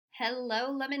Hello,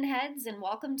 lemon heads, and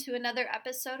welcome to another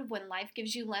episode of When Life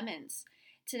Gives You Lemons.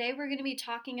 Today, we're going to be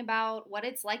talking about what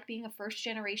it's like being a first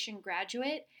generation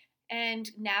graduate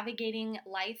and navigating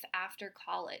life after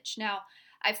college. Now,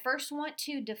 I first want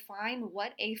to define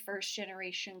what a first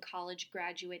generation college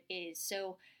graduate is.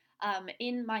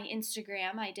 In my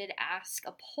Instagram, I did ask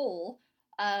a poll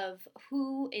of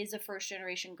who is a first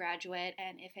generation graduate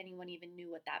and if anyone even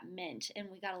knew what that meant. And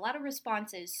we got a lot of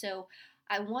responses. So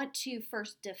I want to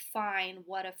first define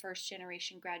what a first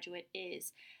generation graduate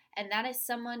is. And that is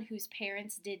someone whose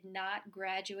parents did not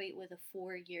graduate with a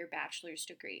 4-year bachelor's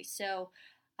degree.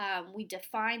 We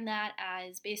define that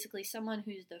as basically someone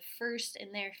who's the first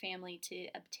in their family to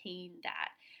obtain that.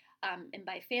 And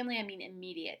by family, I mean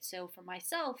immediate. So for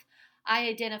myself, I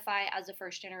identify as a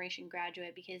first generation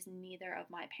graduate because neither of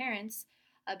my parents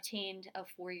obtained a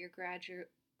 4-year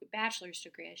bachelor's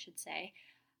degree, I should say.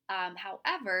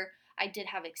 However, I did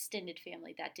have extended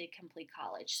family that did complete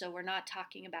college. So we're not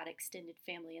talking about extended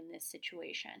family in this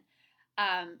situation.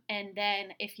 And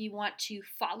then if you want to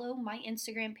follow my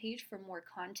Instagram page for more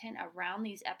content around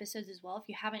these episodes as well, if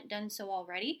you haven't done so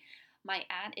already, my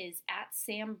ad is at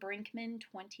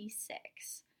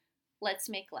sambrinkman26. Let's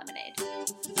make lemonade.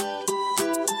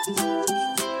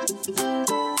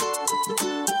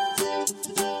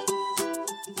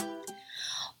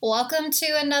 Welcome to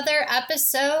another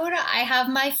episode. I have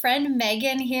my friend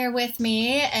Megan here with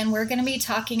me, and we're going to be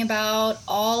talking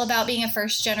all about being a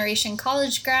first-generation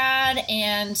college grad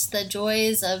and the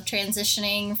joys of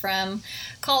transitioning from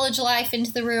college life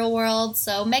into the real world.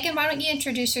 So, Megan, why don't you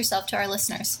introduce yourself to our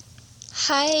listeners?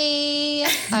 Hi,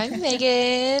 I'm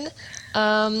Megan.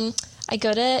 I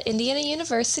go to Indiana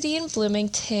University in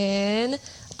Bloomington.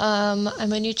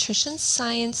 I'm a nutrition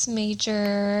science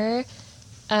major.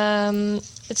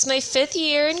 It's my 5th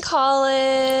year in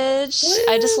college. Woo!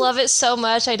 I just love it so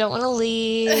much. I don't want to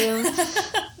leave.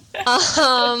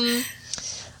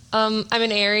 I'm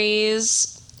an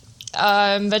Aries.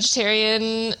 I'm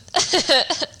vegetarian.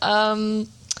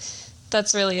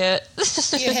 That's really it.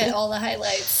 You hit all the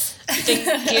highlights.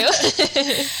 Thank you.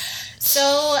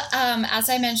 So, as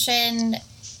I mentioned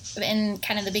in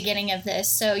kind of the beginning of this,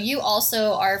 so you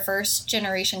also are first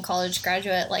generation college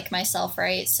graduate like myself,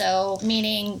 right? So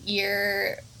meaning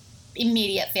your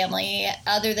immediate family,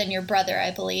 other than your brother,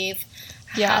 I believe,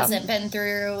 hasn't been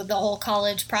through the whole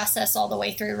college process all the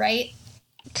way through, right?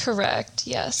 Correct,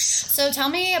 yes. So tell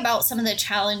me about some of the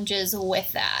challenges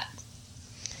with that.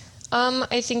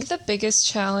 I think the biggest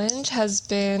challenge has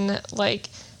been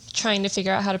trying to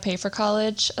figure out how to pay for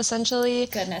college, essentially.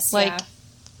 Goodness,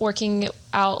 working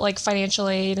out financial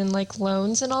aid and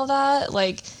loans and all that.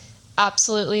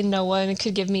 Absolutely no one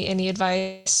could give me any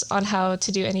advice on how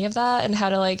to do any of that and how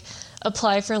to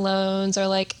apply for loans or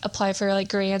apply for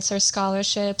grants or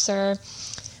scholarships or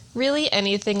really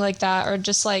anything like that, or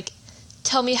just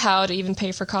tell me how to even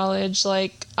pay for college.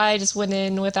 I just went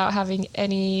in without having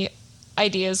any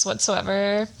ideas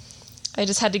whatsoever. I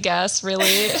just had to guess,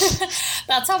 really.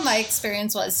 That's how my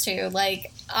experience was, too.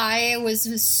 I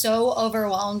was so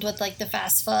overwhelmed with, the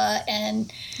FAFSA and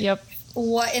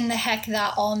what in the heck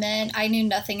that all meant. I knew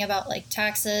nothing about,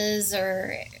 taxes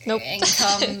or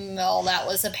income. All that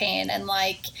was a pain. And,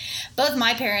 both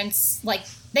my parents,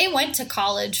 they went to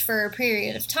college for a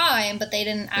period of time, but they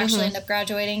didn't actually end up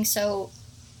graduating. So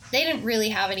they didn't really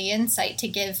have any insight to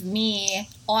give me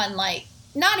on,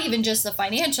 not even just the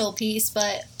financial piece,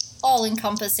 but all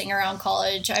encompassing around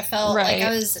college. I felt like I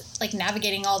was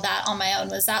navigating all that on my own.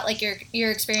 Was that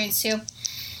your experience too?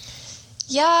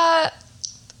 Yeah,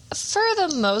 for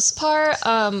the most part,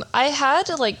 I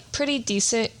had pretty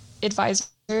decent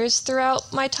advisors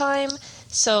throughout my time,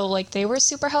 so they were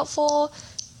super helpful.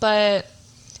 But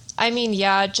I mean,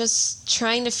 just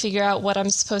trying to figure out what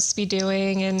I'm supposed to be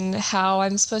doing and how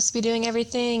I'm supposed to be doing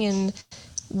everything and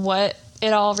what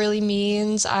it all really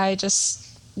means. I just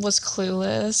was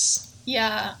clueless.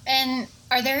 Yeah. And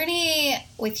are there any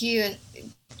with you?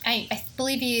 I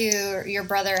believe your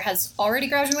brother has already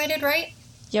graduated, right?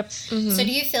 Yep. Mm-hmm. So do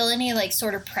you feel any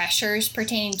sort of pressures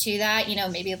pertaining to that?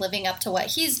 Maybe living up to what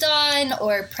he's done,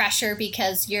 or pressure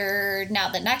because you're now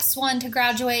the next one to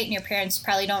graduate and your parents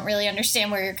probably don't really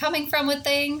understand where you're coming from with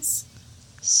things?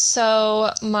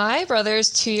 So my brother's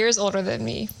 2 years older than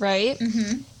me, right?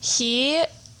 Mm-hmm. He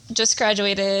just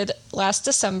graduated last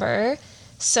December.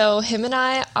 So him and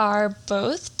I are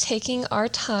both taking our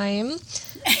time.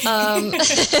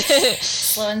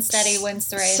 Slow and steady wins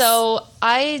the race. So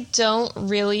I don't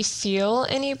really feel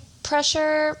any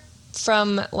pressure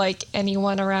from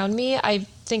anyone around me. I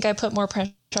think I put more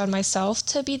pressure on myself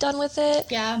to be done with it.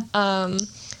 Yeah.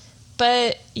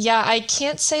 But yeah, I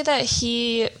can't say that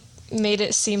he made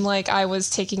it seem like I was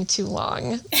taking too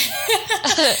long.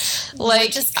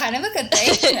 Which is kind of a good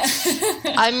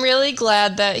thing. I'm really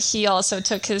glad that he also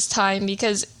took his time,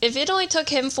 because if it only took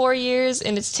him 4 years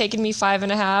and it's taken me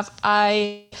 5.5,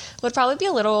 I would probably be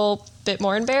a little bit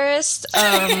more embarrassed.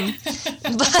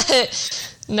 But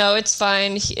no, it's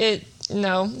fine.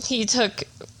 He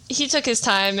took his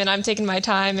time, and I'm taking my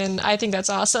time, and I think that's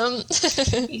awesome.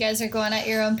 You guys are going at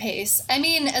your own pace. I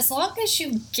mean, as long as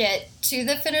you get to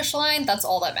the finish line, that's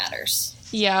all that matters.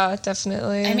 Yeah,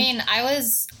 definitely. I mean, I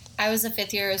was a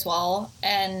fifth year as well,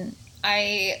 and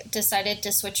I decided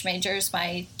to switch majors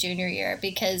my junior year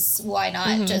because why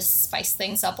not just spice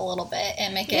things up a little bit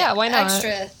and make it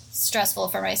extra stressful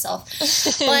for myself.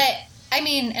 But I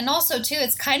mean, and also, too,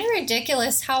 it's kind of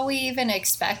ridiculous how we even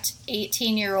expect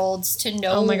 18-year-olds to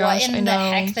know what in the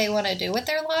heck they want to do with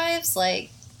their lives. Like,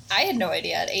 I had no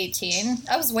idea at 18.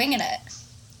 I was winging it.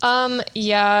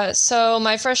 Yeah, so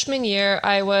my freshman year,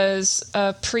 I was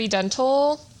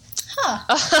pre-dental. Huh.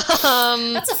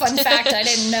 That's a fun fact I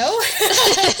didn't know.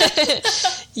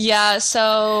 Yeah,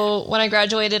 so when I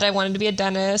graduated, I wanted to be a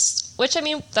dentist, which, I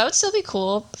mean, that would still be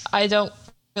cool. I don't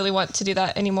really want to do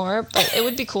that anymore, but it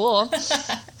would be cool.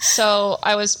 So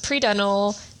I was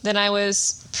pre-dental, then I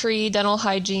was pre-dental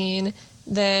hygiene,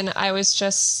 then I was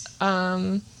just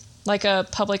like a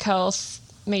public health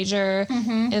major,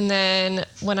 and then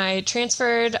when I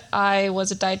transferred, I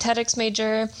was a dietetics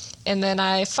major, and then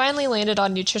I finally landed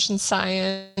on nutrition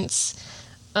science.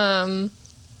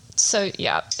 So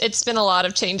yeah, it's been a lot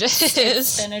of changes.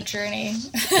 It's been a journey.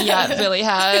 Yeah, it really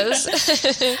has.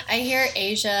 I hear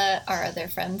Asia, our other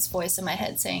friend's voice in my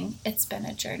head saying, "It's been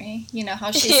a journey." You know how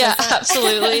she says that? Yeah,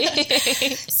 absolutely.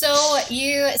 So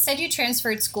you said you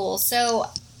transferred schools. So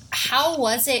how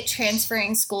was it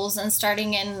transferring schools and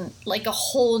starting in like a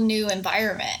whole new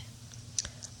environment?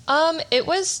 It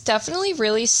was definitely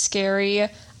really scary.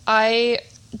 I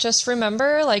just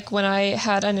remember, like, when I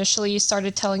had initially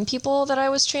started telling people that I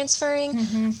was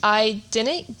transferring, I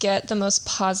didn't get the most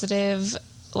positive,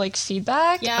 like,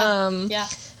 feedback. Yeah.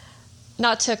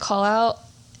 Not to call out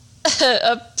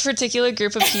a particular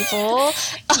group of people. You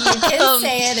can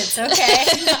say it. It's okay.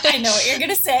 I know what you're going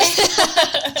to say.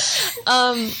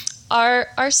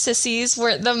 Our sissies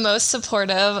were the most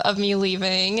supportive of me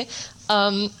leaving.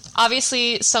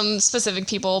 Obviously, some specific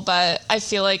people, but I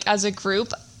feel like as a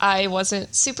group, I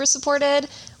wasn't super supported,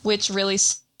 which really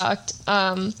sucked.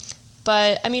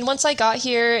 But I mean, once I got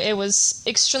here, it was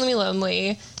extremely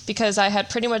lonely because I had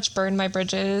pretty much burned my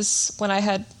bridges when I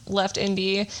had left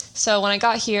Indy. So when I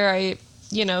got here, I,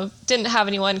 didn't have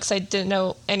anyone because I didn't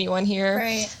know anyone here.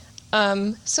 Right.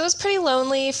 So it was pretty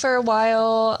lonely for a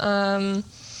while.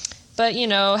 But,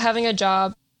 having a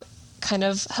job kind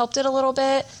of helped it a little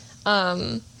bit.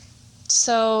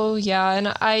 So, yeah, and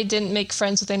I didn't make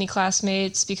friends with any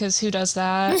classmates because who does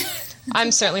that?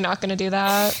 I'm certainly not going to do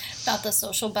that. Not the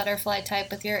social butterfly type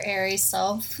with your airy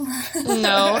self.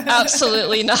 No,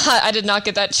 absolutely not. I did not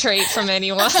get that trait from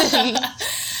anyone.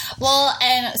 Well,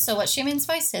 and so what she means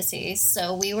by sissies,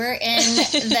 so we were in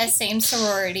the same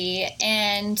sorority,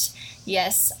 and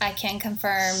yes, I can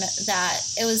confirm that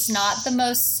it was not the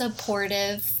most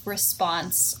supportive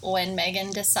response when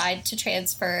Megan decided to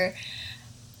transfer.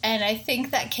 And I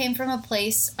think that came from a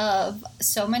place of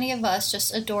so many of us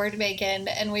just adored Megan,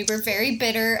 and we were very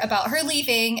bitter about her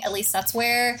leaving. At least that's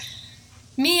where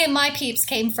me and my peeps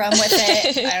came from with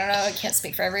it. I don't know, I can't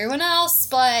speak for everyone else,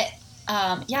 but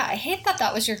yeah, I hate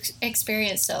that was your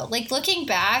experience. So, like, looking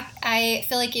back, I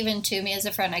feel like even to me as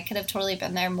a friend, I could have totally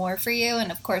been there more for you.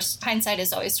 And of course, hindsight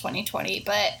is always 20/20.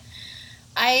 But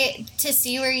to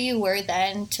see where you were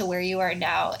then to where you are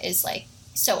now is like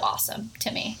so awesome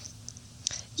to me.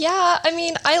 Yeah, I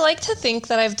mean, I like to think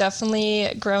that I've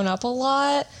definitely grown up a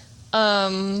lot, but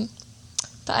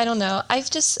I don't know. I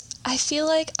feel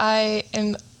like I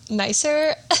am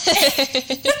nicer.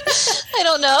 I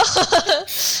don't know.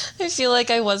 I feel like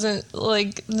I wasn't,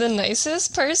 like, the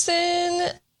nicest person,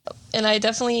 and I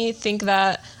definitely think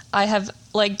that I have,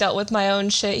 like, dealt with my own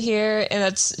shit here, and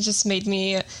that's just made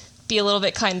me be a little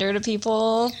bit kinder to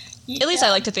people. Yeah. At least I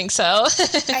like to think so.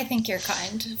 I think you're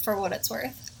kind, for what it's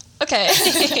worth. Okay.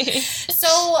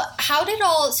 So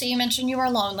you mentioned you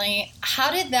were lonely. How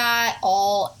did that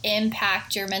all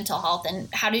impact your mental health,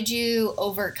 and how did you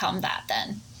overcome that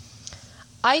then?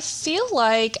 I feel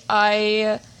like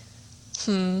I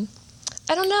don't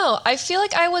know. I feel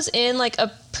like I was in, like,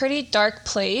 a pretty dark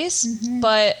place,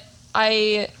 but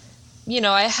I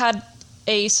had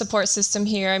a support system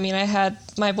here. I mean, I had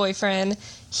my boyfriend.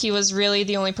 He was really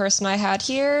the only person I had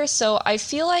here. So I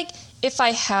feel like if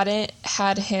I hadn't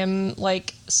had him,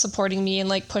 like, supporting me and,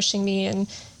 like, pushing me and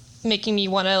making me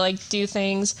want to like do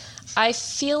things. I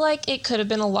feel like it could have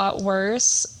been a lot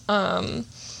worse.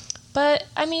 But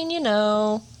I mean, you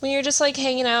know, when you're just like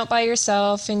hanging out by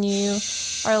yourself and you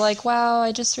are like, wow,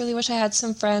 I just really wish I had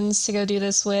some friends to go do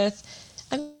this with.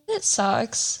 I mean, it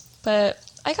sucks, but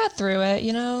I got through it,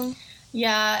 you know?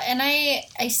 Yeah, and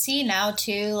I see now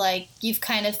too, like you've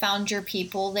kind of found your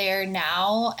people there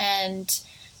now, and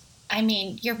I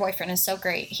mean, your boyfriend is so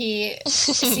great. He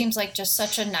seems like just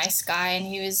such a nice guy, and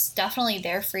he was definitely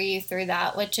there for you through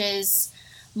that, which is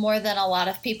more than a lot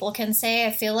of people can say.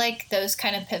 I feel like those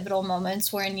kind of pivotal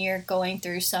moments when you're going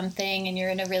through something and you're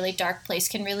in a really dark place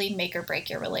can really make or break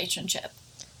your relationship.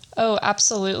 Oh,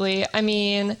 absolutely. I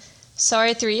mean, so our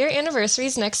 3-year anniversary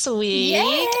is next week.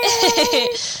 Yay!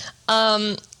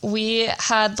 We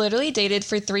had literally dated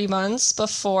for 3 months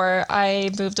before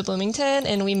I moved to Bloomington,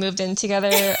 and we moved in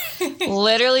together.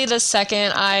 Literally the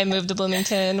second I moved to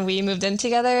Bloomington, we moved in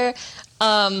together.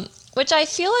 Which I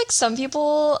feel like some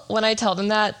people, when I tell them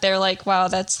that, they're like, wow,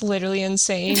 that's literally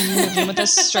insane. You moved in with a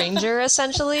stranger,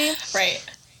 essentially. Right.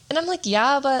 And I'm like,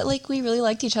 yeah, but like we really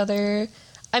liked each other.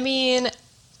 I mean,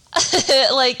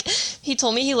 like he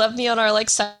told me he loved me on our like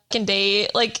second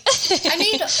date. Like I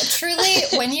mean, truly,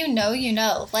 when you know, you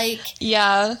know. Like,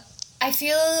 yeah. I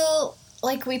feel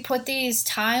like we put these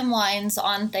timelines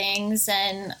on things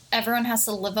and everyone has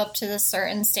to live up to this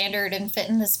certain standard and fit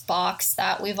in this box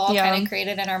that we've all kind of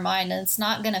created in our mind, and it's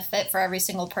not going to fit for every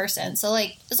single person. So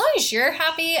like, as long as you're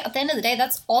happy at the end of the day,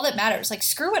 that's all that matters. Like,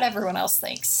 screw what everyone else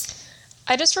thinks.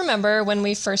 I just remember when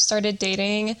we first started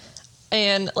dating,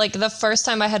 and like the first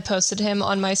time I had posted him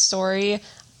on my story,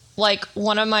 like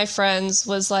one of my friends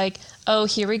was like, oh,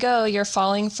 here we go, you're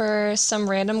falling for some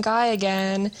random guy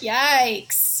again.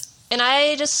 Yikes. And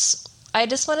I just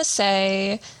want to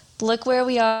say, look where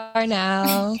we are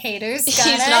now. Haters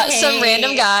gonna He's not hate. some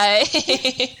random guy.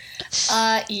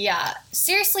 Yeah.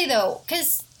 Seriously though,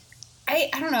 because I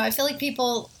don't know, I feel like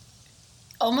people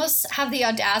almost have the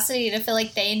audacity to feel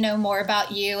like they know more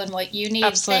about you and what you need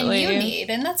than you need,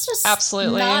 and that's just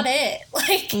not it.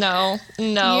 Like, no,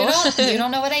 you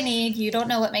don't know what I need. You don't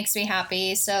know what makes me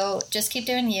happy. So just keep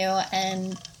doing you,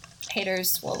 and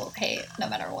haters will hate no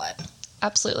matter what.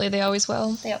 Absolutely, they always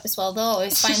will. They always will. They'll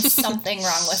always find something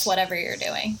wrong with whatever you're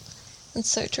doing.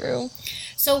 That's so true.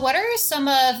 So what are some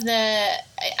of the,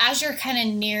 as you're kind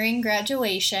of nearing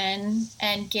graduation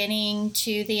and getting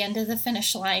to the end of the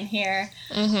finish line here,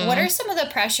 what are some of the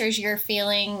pressures you're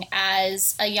feeling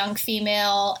as a young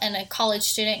female and a college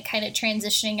student kind of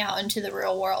transitioning out into the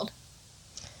real world?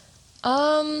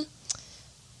 I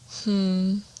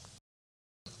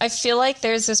feel like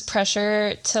there's this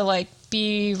pressure to like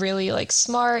be really like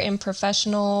smart and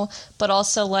professional, but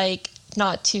also like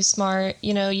not too smart.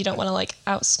 You know, you don't want to like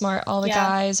outsmart all the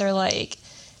guys, or like,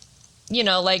 you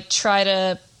know, like try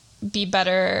to be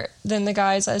better than the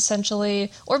guys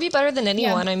essentially, or be better than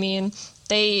anyone. I mean,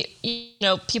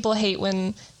 people hate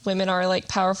when women are like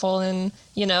powerful and,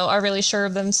 you know, are really sure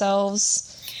of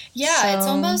themselves. Yeah, it's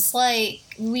almost like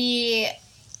we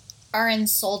are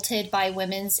insulted by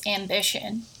women's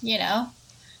ambition, you know?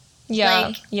 Yeah,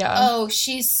 like, yeah. Oh,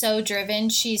 she's so driven,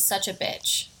 she's such a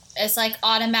bitch. It's like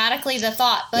automatically the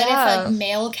thought. But if a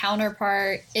male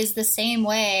counterpart is the same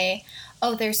way,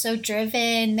 oh, they're so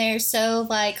driven, they're so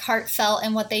like heartfelt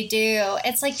in what they do.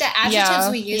 It's like the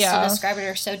adjectives we use to describe it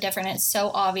are so different. It's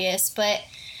so obvious. But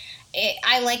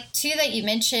I like too that you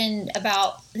mentioned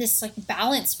about this like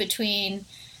balance between,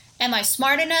 am I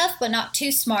smart enough but not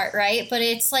too smart, right? But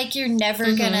it's like you're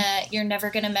never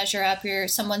gonna measure up.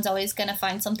 Someone's always gonna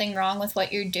find something wrong with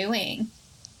what you're doing.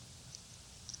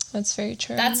 That's very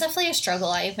true. That's definitely a struggle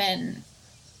I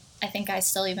think I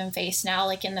still even face now,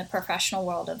 like in the professional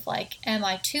world, of like, am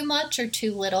I too much or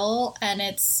too little? And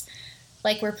it's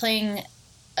like we're playing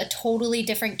a totally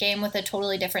different game with a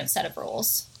totally different set of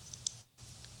rules.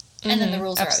 And then the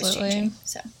rules are always changing.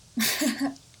 So.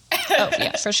 Oh,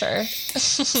 yeah, for sure.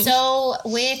 So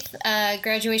with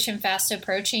graduation fast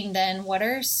approaching then, what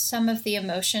are some of the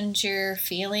emotions you're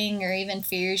feeling or even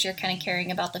fears you're kind of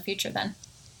carrying about the future then?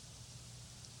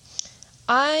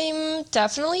 I'm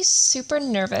definitely super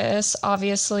nervous,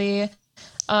 obviously.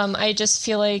 I just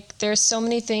feel like there's so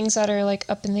many things that are like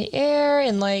up in the air,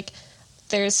 and like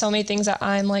there's so many things that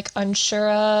I'm like unsure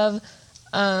of.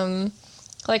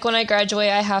 Like when I graduate,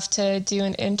 I have to do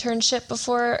an internship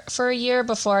for a year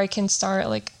before I can start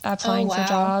like applying for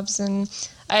jobs, and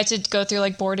I have to go through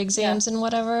like board exams and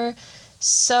whatever.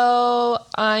 So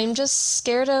I'm just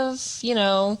scared of, you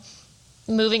know,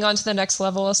 moving on to the next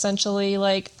level, essentially,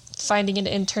 like finding an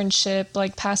internship,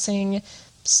 like passing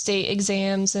state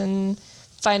exams and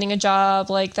finding a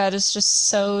job. Like that is just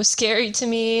so scary to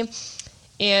me.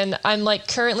 And I'm like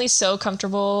currently so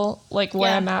comfortable like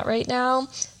where I'm at right now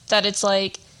that it's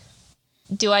like,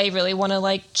 do I really want to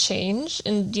like change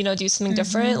and, you know, do something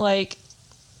different? Like,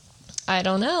 I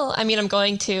don't know. I mean, I'm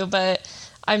going to, but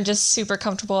I'm just super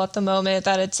comfortable at the moment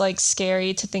that it's like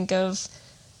scary to think of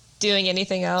doing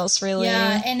anything else, really.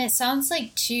 Yeah, and it sounds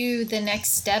like too the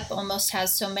next step almost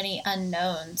has so many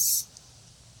unknowns.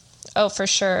 Oh, for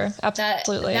sure.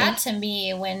 Absolutely. That to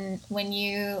me, when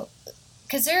you,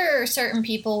 because there are certain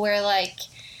people where like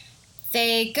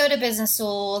they go to business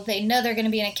school, they know they're going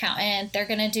to be an accountant, they're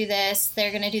going to do this,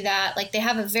 they're going to do that. Like they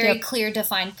have a very clear,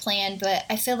 defined plan. But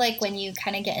I feel like when you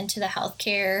kind of get into the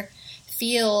healthcare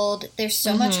field, there's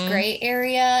so much gray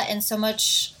area and so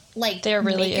much like there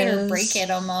really make it or break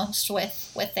it almost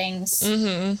with things.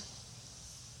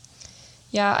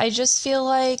 Yeah, I just feel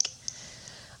like,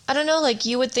 I don't know, like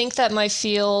you would think that my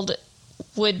field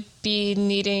would be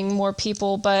needing more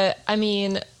people, but I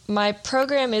mean, my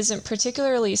program isn't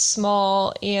particularly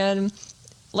small, and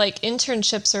like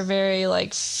internships are very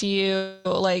like few,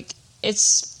 like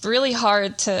it's really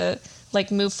hard to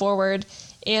like move forward.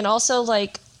 And also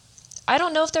like, I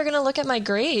don't know if they're going to look at my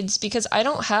grades because I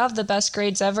don't have the best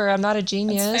grades ever. I'm not a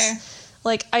genius.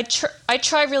 Like I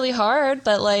try really hard,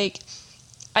 but like,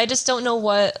 I just don't know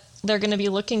what they're going to be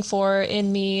looking for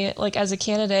in me, like as a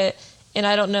candidate. And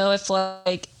I don't know if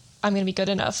like I'm going to be good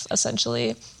enough,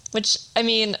 essentially. Which, I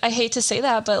mean, I hate to say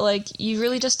that, but like you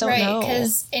really just don't know. Right,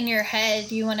 because in your head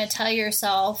you want to tell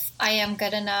yourself, I am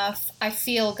good enough, I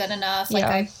feel good enough,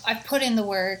 like I've put in the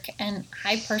work, and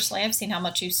I personally have seen how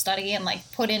much you study and like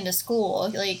put into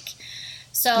school, like,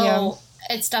 so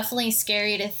it's definitely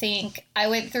scary to think, I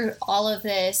went through all of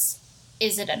this,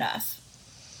 is it enough?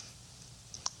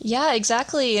 Yeah,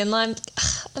 exactly. And I'm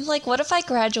like, what if I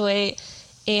graduate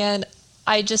and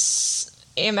I just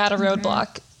am at a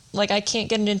roadblock? Like, I can't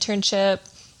get an internship.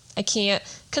 I can't,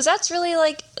 because that's really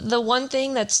like the one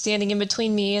thing that's standing in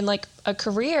between me and like a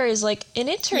career is like an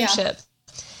internship.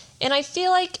 And I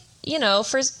feel like, you know,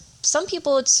 for some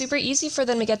people it's super easy for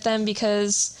them to get them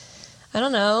because, I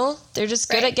don't know, they're just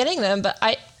good at getting them. But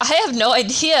I have no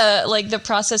idea like the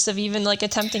process of even like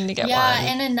attempting to get one. Yeah,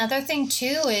 and another thing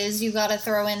too is you got to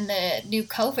throw in the new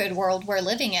COVID world we're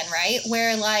living in, right?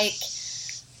 Where like,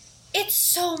 it's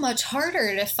so much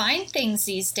harder to find things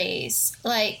these days.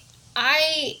 Like,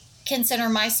 I consider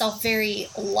myself very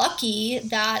lucky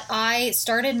that I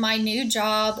started my new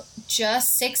job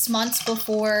just 6 months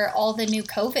before all the new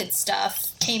COVID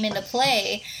stuff came into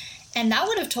play. And that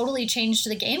would have totally changed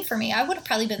the game for me. I would have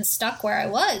probably been stuck where I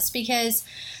was because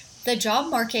the job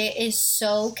market is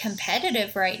so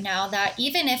competitive right now that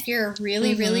even if you're a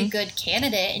really, really good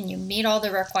candidate and you meet all the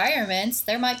requirements,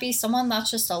 there might be someone that's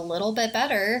just a little bit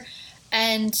better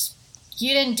and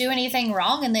you didn't do anything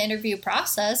wrong in the interview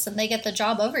process and they get the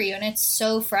job over you. And it's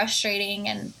so frustrating.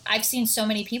 And I've seen so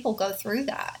many people go through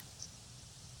that.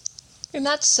 And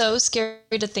that's so scary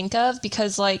to think of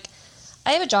because like,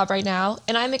 I have a job right now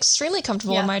and I'm extremely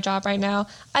comfortable in my job right now.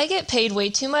 I get paid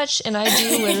way too much and I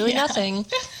do literally nothing.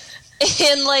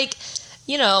 And like,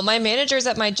 you know, my managers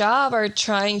at my job are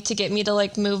trying to get me to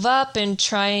like move up and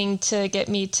trying to get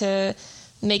me to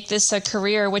make this a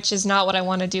career, which is not what I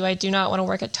want to do. I do not want to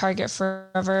work at Target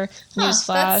forever. Newsflash.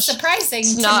 That's surprising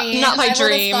it's to me. Not my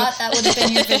dream. I would have thought that would have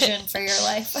been your vision for your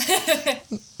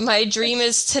life. My dream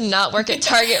is to not work at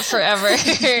Target forever.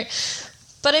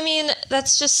 But I mean,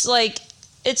 that's just like,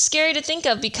 it's scary to think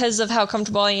of because of how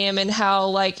comfortable I am and how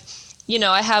like, you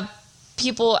know, I have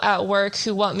people at work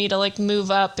who want me to like move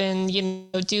up and, you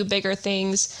know, do bigger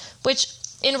things, which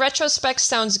in retrospect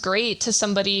sounds great to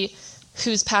somebody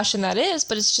whose passion that is,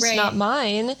 but it's just not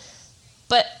mine.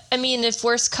 But I mean, if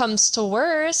worse comes to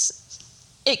worse,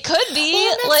 it could be.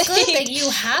 Well, that's like good that you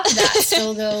have that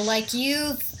still though. Like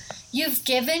you've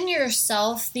given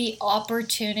yourself the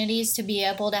opportunities to be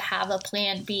able to have a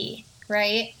plan B,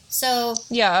 right? So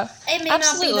it may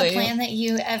not be the plan that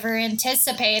you ever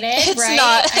anticipated, it's right?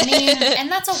 Not. I mean,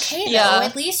 and that's okay though.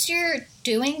 At least you're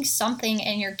doing something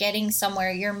and you're getting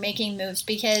somewhere. You're making moves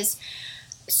because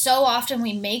so often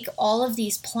we make all of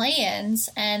these plans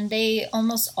and they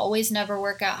almost always never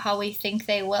work out how we think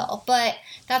they will. But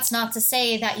that's not to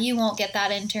say that you won't get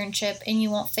that internship and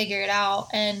you won't figure it out.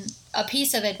 And a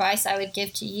piece of advice I would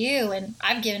give to you, and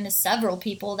I've given to several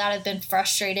people that have been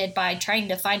frustrated by trying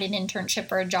to find an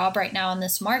internship or a job right now in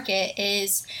this market,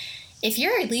 is if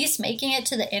you're at least making it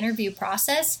to the interview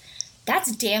process,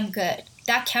 that's damn good.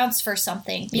 that counts for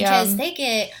something because Yeah. they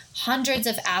get hundreds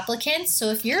of applicants. So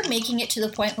if you're making it to the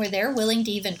point where they're willing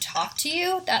to even talk to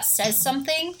you, that says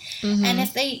something. And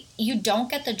if you don't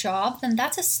get the job, then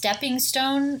that's a stepping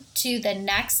stone to the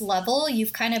next level.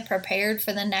 You've kind of prepared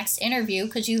for the next interview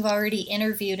because you've already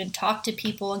interviewed and talked to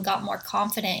people and got more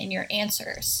confident in your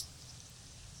answers.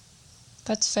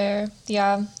 That's fair.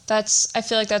 Yeah, I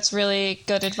feel like that's really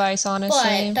good advice,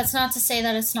 honestly. But that's not to say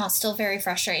that it's not still very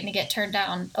frustrating to get turned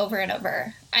down over and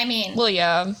over. I mean, well,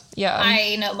 yeah.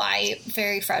 I know my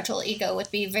very fragile ego would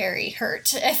be very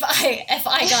hurt if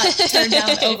I got turned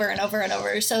down over and over and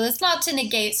over. So that's not to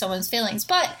negate someone's feelings,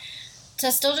 but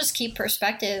to still just keep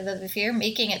perspective of if you're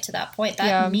making it to that point,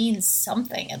 that means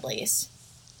something at least.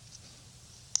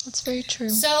 That's very true.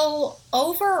 So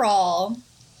overall,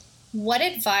 what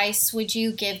advice would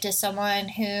you give to someone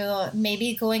who may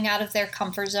be going out of their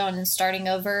comfort zone and starting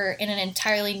over in an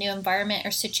entirely new environment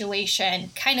or situation,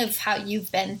 kind of how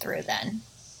you've been through then?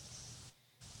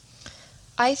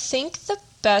 I think the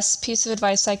best piece of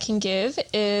advice I can give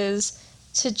is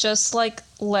to just, like,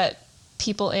 let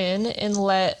people in and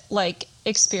let, like,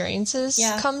 experiences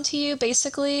come to you,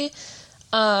 basically.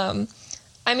 I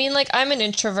mean, like, I'm an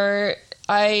introvert.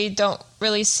 I don't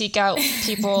really seek out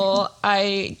people.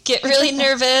 I get really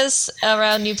nervous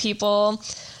around new people.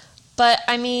 But,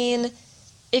 I mean,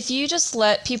 if you just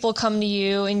let people come to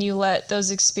you and you let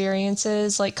those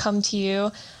experiences, like, come to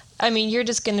you, I mean, you're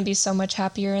just going to be so much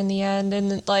happier in the end.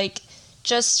 And, like,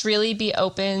 just really be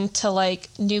open to, like,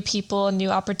 new people and new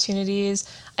opportunities.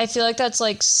 I feel like that's,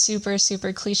 like, super,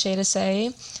 super cliche to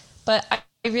say. But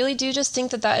I really do just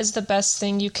think that is the best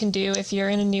thing you can do if you're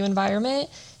in a new environment.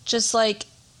 Just, like,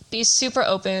 be super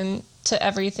open to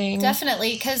everything.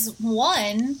 Definitely, because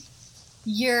one,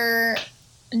 you're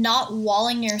not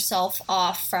walling yourself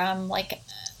off from, like,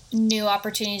 new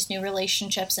opportunities, new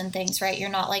relationships and things, right?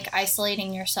 You're not, like,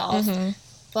 isolating yourself.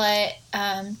 But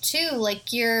two,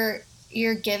 like,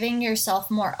 you're giving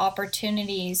yourself more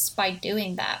opportunities by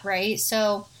doing that, right?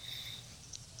 So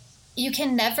you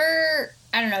can never,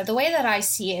 I don't know, the way that I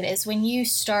see it is when you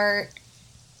start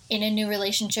in a new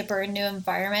relationship or a new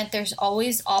environment, there's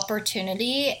always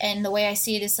opportunity. And the way I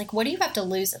see it is like, what do you have to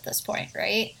lose at this point,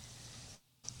 right?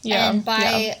 Yeah. And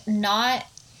by not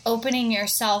opening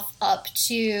yourself up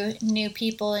to new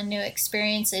people and new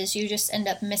experiences, you just end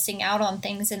up missing out on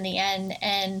things in the end.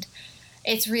 And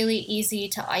it's really easy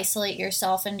to isolate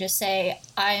yourself and just say,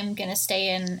 I'm going to stay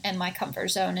in my comfort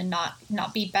zone and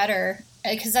not be better,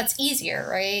 because that's easier,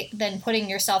 right, than putting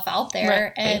yourself out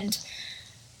there. Right. And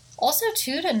also,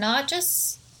 too, to not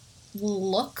just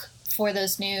look for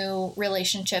those new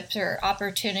relationships or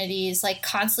opportunities, like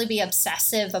constantly be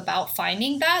obsessive about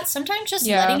finding that. Sometimes just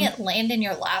letting it land in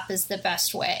your lap is the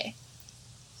best way.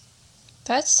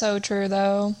 That's so true,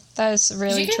 though. That is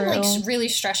really true. You can, like, really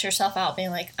stress yourself out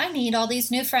being like, I need all these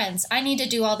new friends. I need to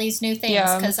do all these new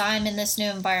things because I'm in this new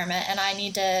environment and I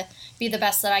need to be the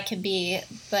best that I can be.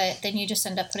 But then you just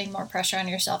end up putting more pressure on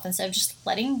yourself instead of just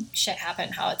letting shit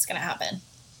happen how it's going to happen.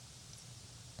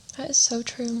 That is so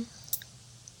true.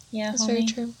 Yeah, that's very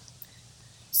true.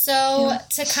 So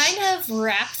to kind of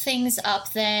wrap things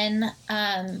up then,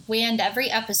 we end every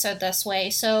episode this way.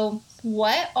 So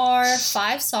what are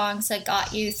 5 songs that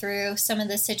got you through some of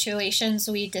the situations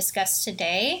we discussed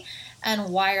today,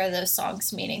 and why are those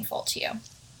songs meaningful to you?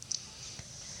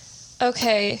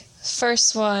 Okay,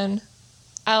 first one,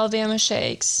 Alabama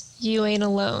Shakes, You Ain't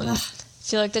Alone. Ugh. I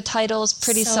feel like the title is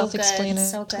pretty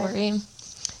self-explanatory.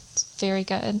 It's very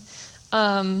good.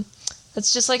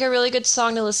 It's just, like, a really good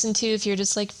song to listen to if you're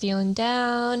just, like, feeling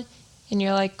down and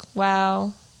you're like,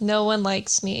 wow, no one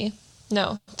likes me.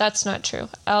 No, that's not true.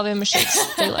 Alabama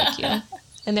Shakes, they like you.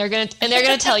 And they're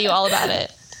gonna tell you all about it.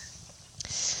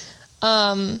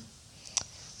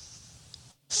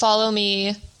 Follow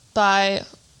Me by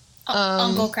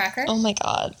Uncle Kracker. Oh my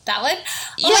god. That one?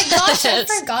 Oh my gosh, I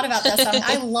forgot about that song.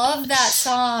 I love that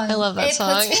song. I love that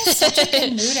song. It puts me in such a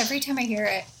good mood every time I hear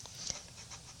it.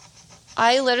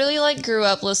 I literally, like, grew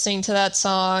up listening to that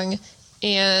song,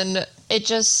 and it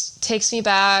just takes me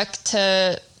back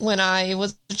to when I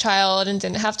was a child and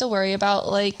didn't have to worry about,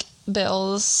 like,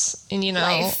 bills and, you know,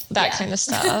 life. That kind of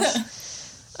stuff.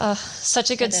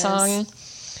 Such a good song.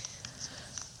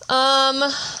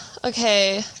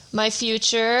 Okay, My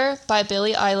Future by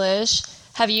Billie Eilish.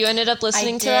 Have you ended up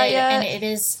listening to that yet? And it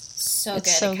is so good.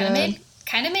 So it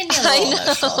kind of made me a little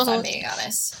emotional, if I'm being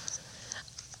honest.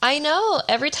 I know.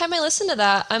 Every time I listen to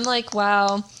that, I'm like,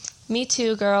 wow, me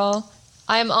too, girl.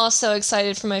 I'm also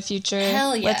excited for my future.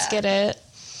 Hell yeah. Let's get it.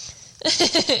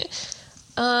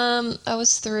 I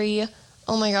was 3.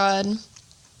 Oh my god.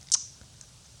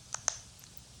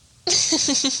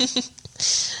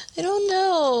 I don't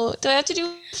know. Do I have to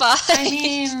do 5? I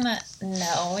mean,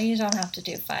 no, you don't have to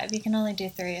do 5. You can only do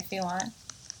 3 if you want.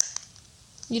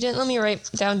 You didn't let me write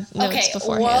down notes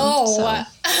beforehand. Whoa. So.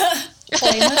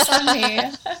 Blame this on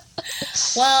me.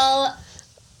 Well,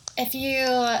 if you,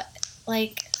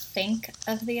 think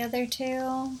of the other 2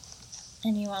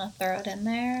 and you want to throw it in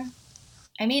there.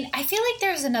 I mean, I feel like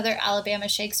there's another Alabama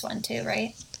Shakes one too,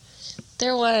 right?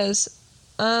 There was.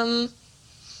 I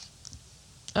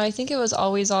think it was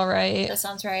Always Alright. That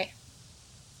sounds right.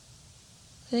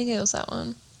 I think it was that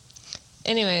one.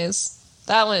 Anyways,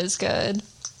 that one is good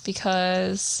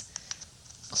because,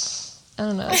 I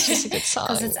don't know, it's just a good song.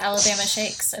 Because it's Alabama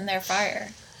Shakes and they're fire,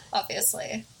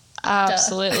 obviously.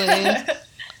 Absolutely.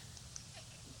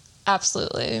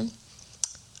 Absolutely.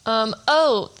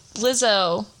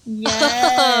 Lizzo.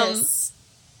 Yes.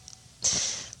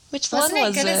 Which Wasn't one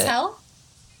was it? Good as Hell?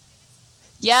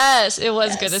 Yes, it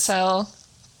was Good as Hell.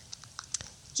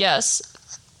 Yes.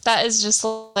 That is just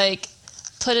like,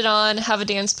 put it on, have a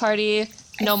dance party,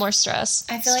 no more stress.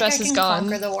 I feel stress like I is can gone.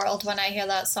 conquer the world when I hear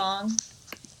that song.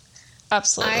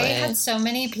 Absolutely. I had so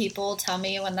many people tell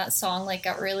me when that song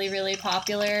got really, really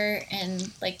popular in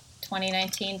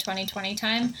 2019, 2020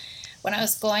 time, when I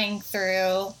was going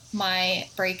through my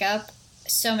breakup,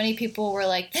 so many people were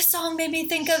like, this song made me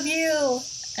think of you.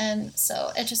 And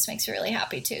so it just makes me really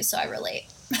happy too, so I relate.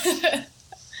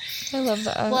 I love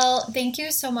that. Well, thank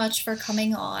you so much for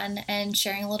coming on and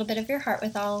sharing a little bit of your heart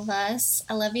with all of us.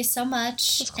 I love you so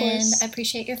much. Of course. And I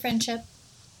appreciate your friendship.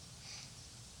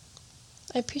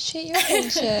 I appreciate your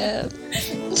friendship.